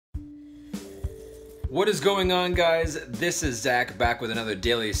What is going on, guys? This is Zach back with another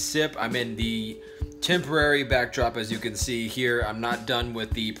Daily Sip. I'm in the temporary backdrop, as you can see here. I'm not done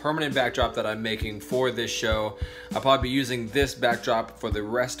with the permanent backdrop that I'm making for this show. I'll probably be using this backdrop for the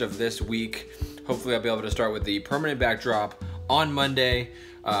rest of this week. Hopefully I'll be able to start with the permanent backdrop on Monday,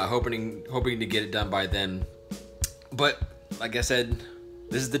 hoping to get it done by then. But like I said,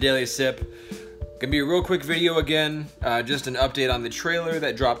 this is the Daily Sip. Gonna be a real quick video again, just an update on the trailer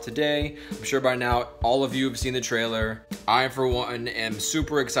that dropped today. I'm sure by now all of you have seen the trailer. I, for one, am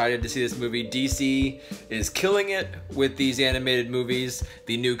super excited to see this movie. DC is killing it with these animated movies.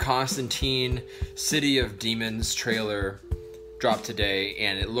 The new Constantine City of Demons trailer dropped today,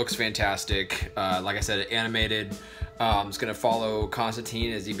 and it looks fantastic. Like I said, animated. It's gonna follow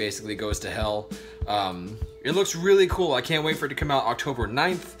Constantine as he basically goes to hell. It looks really cool. I can't wait for it to come out October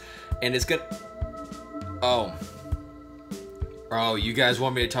 9th, and it's gonna... Oh, you guys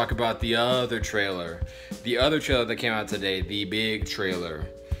want me to talk about the other trailer. The other trailer that came out today, the big trailer.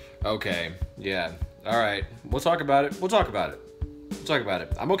 Okay, yeah, all right. We'll talk about it. We'll talk about it.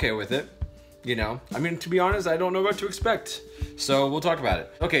 I'm okay with it. You know, I mean, to be honest, I don't know what to expect. So we'll talk about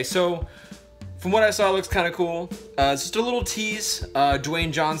it. Okay, so from what I saw, it looks kind of cool. It's just a little tease.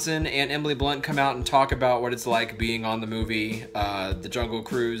 Dwayne Johnson and Emily Blunt come out and talk about what it's like being on the movie, The Jungle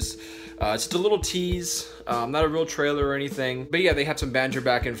Cruise. It's just a little tease, not a real trailer or anything. But yeah, they had some banter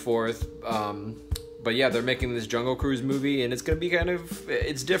back and forth. But yeah, they're making this Jungle Cruise movie, and it's gonna be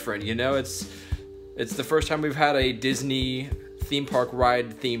it's different, you know? It's the first time we've had a Disney theme park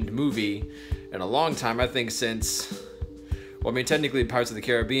ride themed movie in a long time, I think since, well, I mean, technically Pirates of the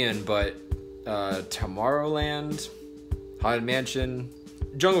Caribbean, but Tomorrowland, Haunted Mansion,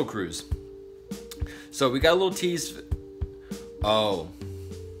 Jungle Cruise. So we got a little tease. Oh.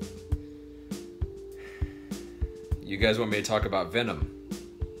 You guys want me to talk about Venom?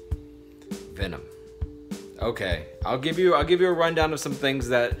 Venom. Okay, I'll give you a rundown of some things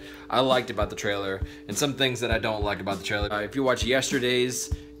that I liked about the trailer and some things that I don't like about the trailer. If you watch yesterday's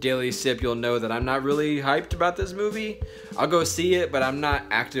Daily Sip, you'll know that I'm not really hyped about this movie. I'll go see it, but I'm not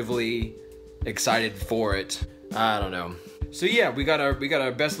actively excited for it. I don't know. So yeah, we got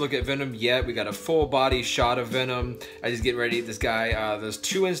our best look at Venom yet. We got a full body shot of Venom as he's getting ready to eat this guy. There's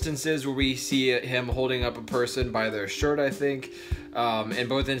two instances where we see him holding up a person by their shirt, I think. In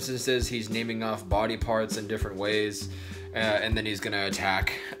both instances, he's naming off body parts in different ways, and then he's gonna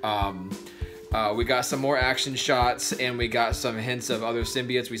attack. We got some more action shots, and we got some hints of other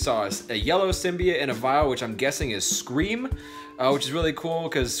symbiotes. We saw a yellow symbiote in a vial, which I'm guessing is Scream. Which is really cool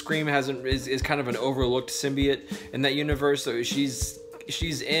because Scream is kind of an overlooked symbiote in that universe. So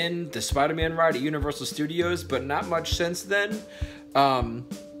she's in the Spider-Man ride at Universal Studios, but not much since then.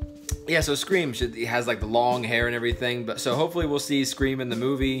 Yeah, so Scream has like the long hair and everything, but so hopefully we'll see Scream in the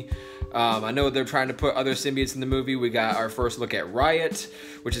movie. I know they're trying to put other symbiotes in the movie. We got our first look at Riot,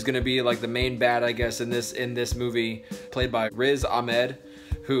 which is going to be like the main bad, I guess, in this movie, played by Riz Ahmed,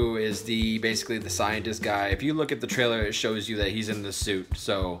 who is basically the scientist guy. If you look at the trailer, it shows you that he's in the suit.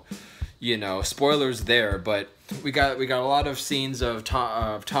 So, you know, spoilers there. But we got a lot of scenes of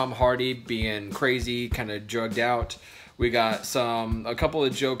Tom Hardy being crazy, kind of drugged out. We got a couple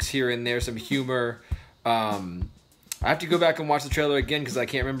of jokes here and there, some humor. I have to go back and watch the trailer again because I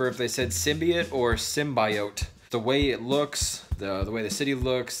can't remember if they said symbiote or symbiote. The way it looks, the way the city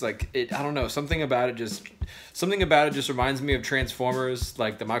looks, like I don't know, something about it just reminds me of Transformers,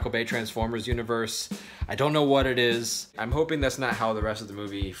 like the Michael Bay Transformers universe. I don't know what it is. I'm hoping that's not how the rest of the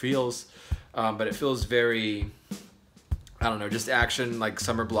movie feels, but it feels very, I don't know, just action, like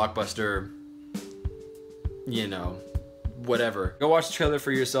summer blockbuster, you know, whatever. Go watch the trailer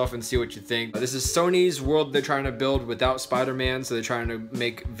for yourself and see what you think. This is Sony's world they're trying to build without Spider-Man, so they're trying to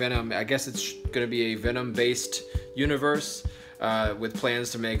make Venom, I guess it's gonna be a Venom-based universe, with plans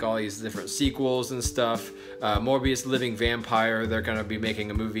to make all these different sequels and stuff. Morbius Living Vampire, they're gonna be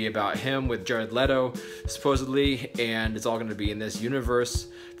making a movie about him with Jared Leto, supposedly, and it's all gonna be in this universe,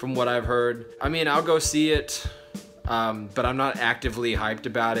 from what I've heard. I mean, I'll go see it, but I'm not actively hyped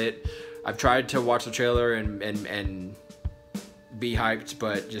about it. I've tried to watch the trailer and be hyped,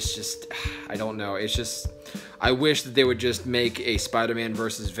 but just I don't know. It's just, I wish that they would just make a Spider-Man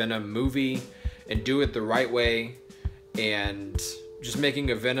versus Venom movie and do it the right way, and just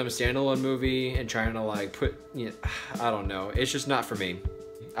making a Venom standalone movie and trying to like I don't know. It's just not for me.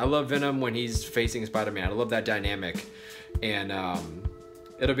 I love Venom when he's facing Spider-Man. I love that dynamic, and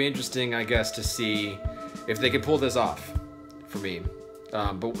it'll be interesting, I guess, to see if they can pull this off for me.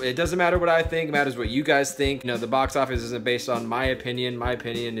 But it doesn't matter what I think, it matters what you guys think. You know, the box office isn't based on my opinion. My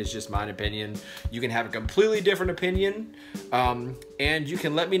opinion is just my opinion. You can have a completely different opinion, and you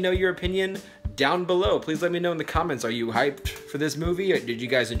can let me know your opinion down below. Please let me know in the comments, are you hyped for this movie? Did you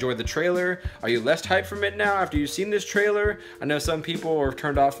guys enjoy the trailer? Are you less hyped from it now after you've seen this trailer? I know some people are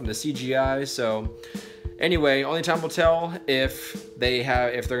turned off from the CGI, so anyway, only time will tell if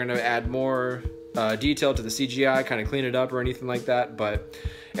they're gonna add more detail to the CGI, kind of clean it up or anything like that. But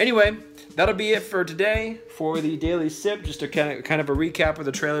anyway, that'll be it for today for the Daily Sip, just a kind of a recap of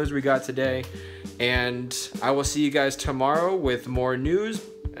the trailers we got today. And I will see you guys tomorrow with more news.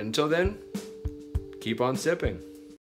 Until then, keep on sipping.